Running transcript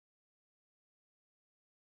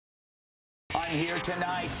here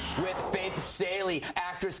tonight with Faith Salie,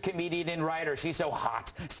 actress, comedian, and writer. She's so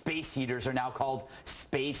hot. Space heaters are now called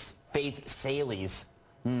Space Faith Salies.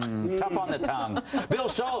 Tough on the tongue. Bill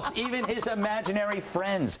Schultz, even his imaginary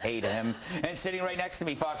friends hate him. And sitting right next to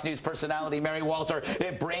me, Fox News personality Mary Walter.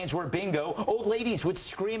 If brains were bingo, old ladies would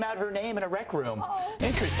scream out her name in a rec room.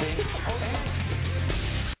 Interesting.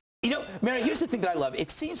 You know, Mary, here's the thing that I love.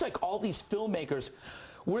 It seems like all these filmmakers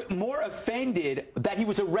were more offended that he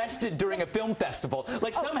was arrested during a film festival.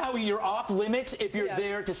 Like somehow you're off limits if you're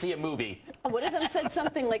there to see a movie. One of them said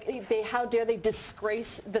something like, how dare they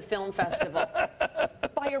disgrace the film festival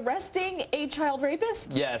by arresting a child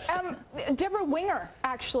rapist? Yes. Deborah Winger,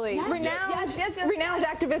 actually. Yes. Renowned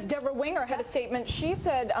activist Deborah Winger had a statement. She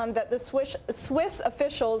said that the Swiss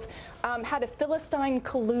officials had a Philistine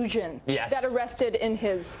collusion that arrested in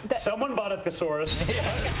his... Someone bought a thesaurus.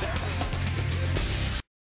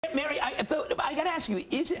 Mary, I got to ask you,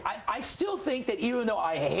 I still think that even though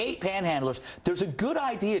I hate panhandlers, there's a good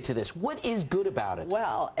idea to this. What is good about it?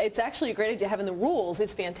 Well, it's actually a great idea. Having the rules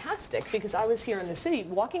is fantastic because I was here in the city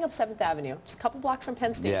walking up 7th Avenue, just a couple blocks from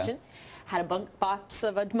Penn Station. Had a box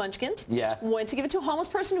of Munchkins. Went to give it to a homeless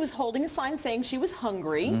person who was holding a sign saying she was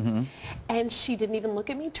hungry. And she didn't even look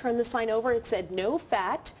at me, turned the sign over. It said no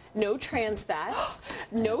fat, no trans fats,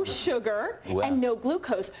 no sugar, and no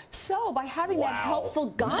glucose. So by having that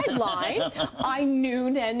helpful guideline, I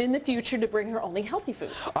knew then in the future to bring her only healthy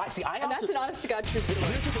food. And that's an honest to God true story.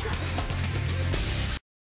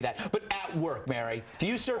 But at work, Mary, do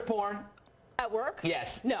you surf porn? At work?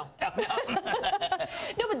 Yes. No.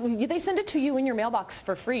 No, but they send it to you in your mailbox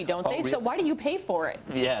for free, don't they? Really? So why do you pay for it?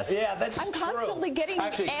 Yes. Yeah, that's I'm constantly getting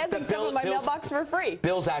ads and stuff in my mailbox for free.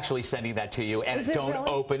 Bill's actually sending that to you, and don't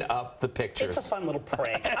open up the pictures. It's a fun little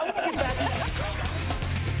prank. I want to get back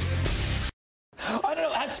I don't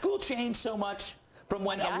know. Has school changed so much from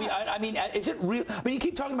when I mean, is it real? I mean, you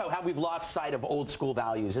keep talking about how we've lost sight of old school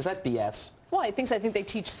values. Is that BS? Well, I think they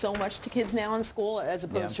teach so much to kids now in school as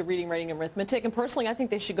opposed to reading, writing, and arithmetic. And personally, I think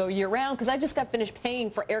they should go year-round because I just got finished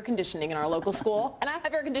paying for air conditioning in our local school, and I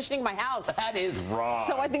have air conditioning in my house. That is wrong.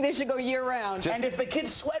 So I think they should go year-round. And if the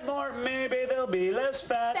kids sweat more, maybe they'll be less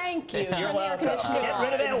fat. Thank you. You're welcome. Get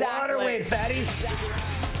rid of that water weight, fatties.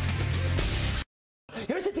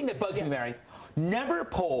 Here's the thing that bugs me, Mary. Never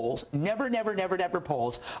polls, never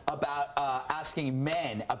polls about asking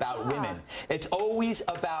men about women. It's always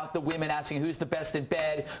about the women asking who's the best in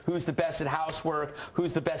bed, who's the best at housework,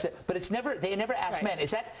 who's the best at, but it's never, they never ask men.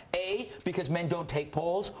 Is that A, because men don't take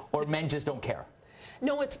polls, or men just don't care?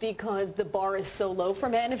 No, it's because the bar is so low for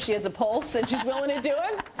men. If she has a pulse and she's willing to do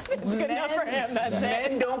it, it's good enough for him. That's it.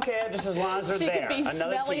 Men don't care just as long as they're there. She could be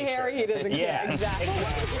smelly, hairy, he doesn't care. Exactly.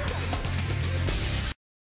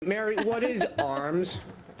 Mary, what is ARMS?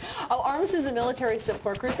 ARMS is a military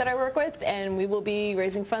support group that I work with, and we will be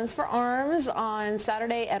raising funds for ARMS on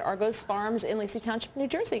Saturday at Argos Farms in Lacey Township, New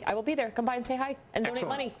Jersey. I will be there. Come by and say hi and donate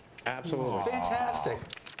money. Absolutely. Fantastic.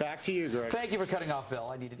 Back to you, Greg. Thank you for cutting off, Bill.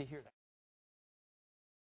 I needed to hear that.